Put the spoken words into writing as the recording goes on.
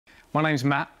My name's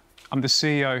Matt. I'm the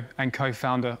CEO and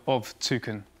co-founder of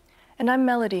Toucan. And I'm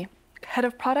Melody, head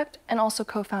of product and also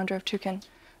co-founder of Toucan.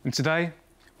 And today,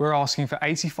 we're asking for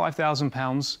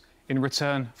 £85,000 in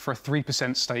return for a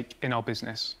 3% stake in our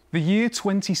business. The year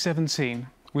 2017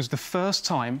 was the first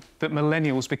time that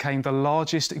millennials became the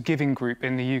largest giving group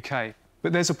in the UK.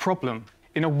 But there's a problem.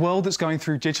 In a world that's going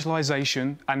through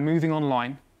digitalisation and moving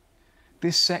online,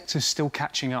 this sector's still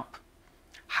catching up.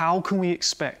 How can we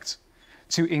expect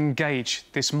to engage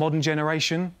this modern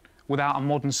generation without a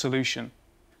modern solution?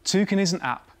 Toucan is an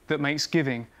app that makes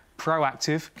giving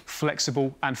proactive,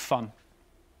 flexible and fun.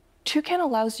 Toucan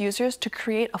allows users to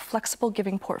create a flexible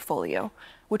giving portfolio,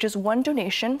 which is one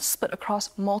donation split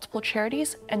across multiple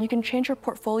charities, and you can change your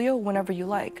portfolio whenever you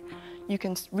like. You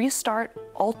can restart,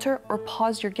 alter, or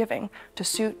pause your giving to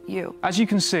suit you. As you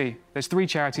can see, there's 3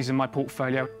 charities in my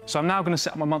portfolio, so I'm now going to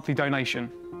set up my monthly donation,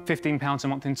 £15 a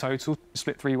month in total,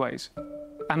 split 3 ways.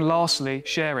 And lastly,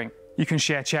 sharing. You can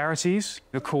share charities,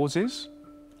 the causes,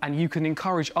 and you can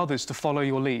encourage others to follow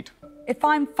your lead. If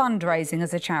I'm fundraising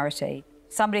as a charity,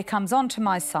 somebody comes onto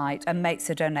my site and makes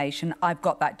a donation, I've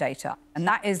got that data. And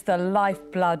that is the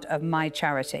lifeblood of my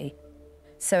charity.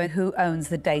 So who owns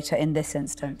the data in this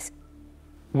instance?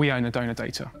 We own the donor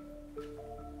data.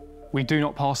 We do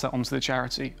not pass that on to the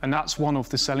charity, and that's one of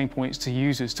the selling points to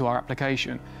users to our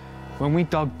application. When we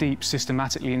dug deep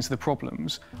systematically into the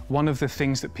problems, one of the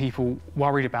things that people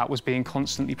worried about was being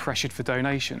constantly pressured for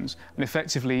donations, and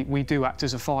effectively we do act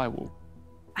as a firewall.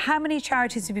 How many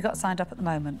charities have you got signed up at the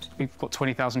moment? We've got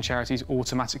 20,000 charities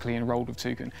automatically enrolled with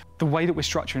Toucan. The way that we're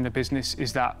structuring the business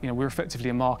is that we're effectively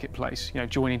a marketplace,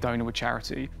 joining donor with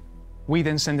charity. We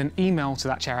then send an email to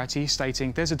that charity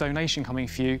stating there's a donation coming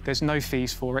for you, there's no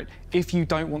fees for it. If you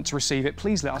don't want to receive it,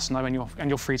 please let us know, and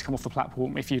you're free to come off the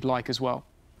platform if you'd like as well.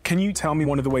 Can you tell me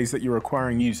one of the ways that you're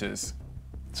acquiring users?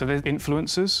 So there's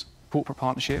influencers, corporate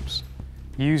partnerships,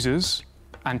 users,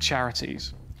 and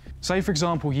charities. Say, for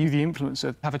example, you, the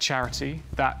influencer, have a charity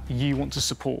that you want to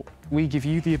support. We give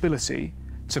you the ability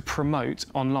to promote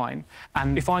online.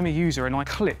 And if I'm a user and I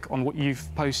click on what you've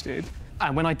posted,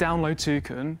 and when I download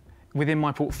Toucan, within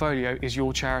my portfolio is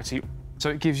your charity.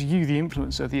 So it gives you, the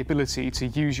influencer, the ability to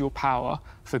use your power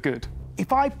for good.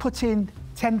 If I put in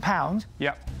 £10,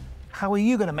 Yep. how are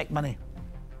you going to make money?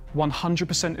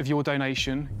 100% of your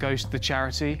donation goes to the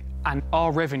charity, and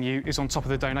our revenue is on top of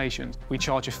the donation. We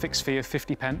charge a fixed fee of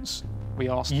 50p. We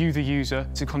ask you, the user,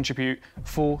 to contribute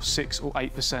 4, 6 or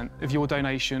 8% of your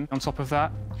donation on top of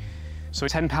that. So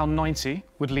 £10.90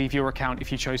 would leave your account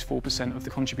if you chose 4% of the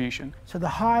contribution. So the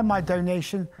higher my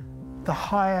donation, the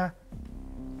higher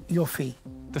your fee.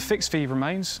 The fixed fee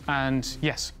remains, and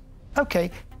yes.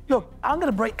 OK, look, I'm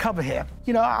going to break cover here.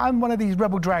 I'm one of these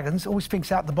rebel dragons, always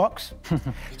thinks out the box.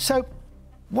 So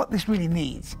what this really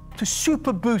needs to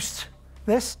super boost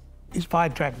this is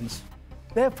 5 dragons.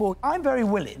 Therefore, I'm very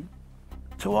willing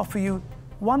to offer you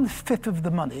 1/5 of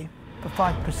the money for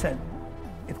 5%.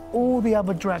 If all the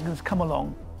other dragons come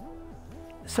along.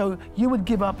 So you would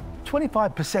give up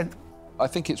 25%. I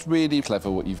think it's really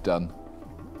clever what you've done.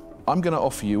 I'm going to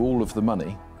offer you all of the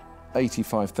money,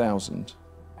 85,000,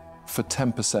 for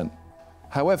 10%.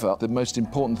 However, the most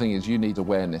important thing is you need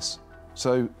awareness.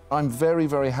 So I'm very,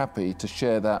 very happy to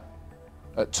share that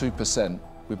at 2%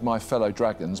 with my fellow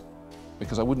dragons,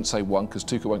 because I wouldn't say 1, because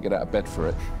Toucan won't get out of bed for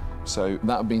it. So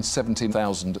that would mean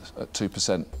 17,000 at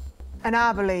 2%. And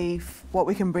I believe what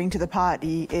we can bring to the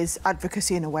party is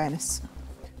advocacy and awareness.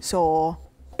 So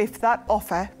if that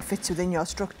offer fits within your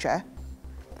structure,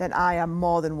 then I am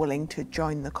more than willing to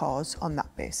join the cause on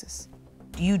that basis.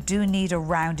 You do need a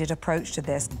rounded approach to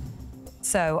this.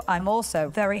 So I'm also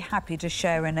very happy to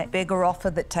share in a bigger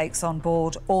offer that takes on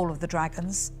board all of the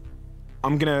dragons.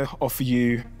 I'm going to offer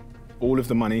you all of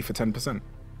the money for 10%.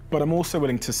 But I'm also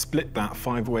willing to split that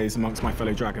 5 ways amongst my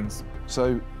fellow dragons.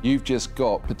 So you've just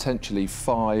got potentially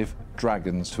 5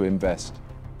 dragons to invest.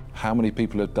 How many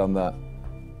people have done that?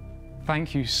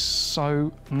 Thank you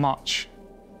so much.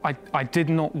 I did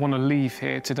not want to leave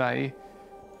here today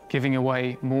giving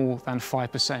away more than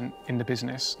 5% in the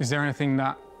business. Is there anything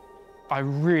that I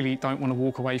really don't want to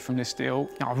walk away from this deal?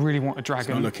 I really want a dragon.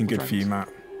 It's not looking good for you, Matt.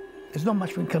 There's not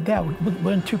much we can come down.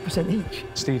 We're on 2% each.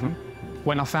 Stephen,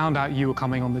 when I found out you were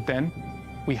coming on the Den,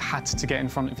 we had to get in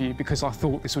front of you because I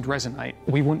thought this would resonate.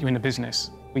 We want you in the business.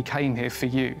 We came here for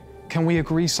you. Can we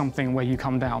agree something where you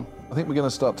come down? I think we're going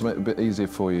to start to make it a bit easier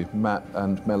for you. Matt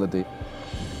and Melody,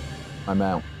 I'm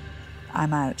out.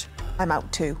 I'm out. I'm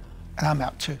out too. And I'm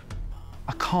out too.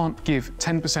 I can't give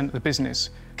 10% of the business.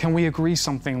 Can we agree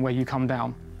something where you come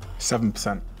down?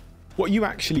 7%. What you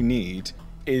actually need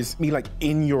is me,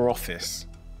 in your office,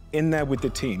 in there with the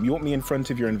team. You want me in front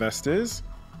of your investors.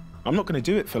 I'm not going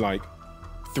to do it for like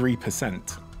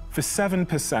 3%. For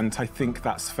 7%, I think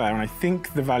that's fair, and I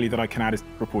think the value that I can add is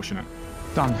proportionate.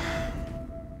 Done.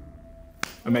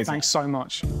 Amazing. Thanks so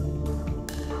much.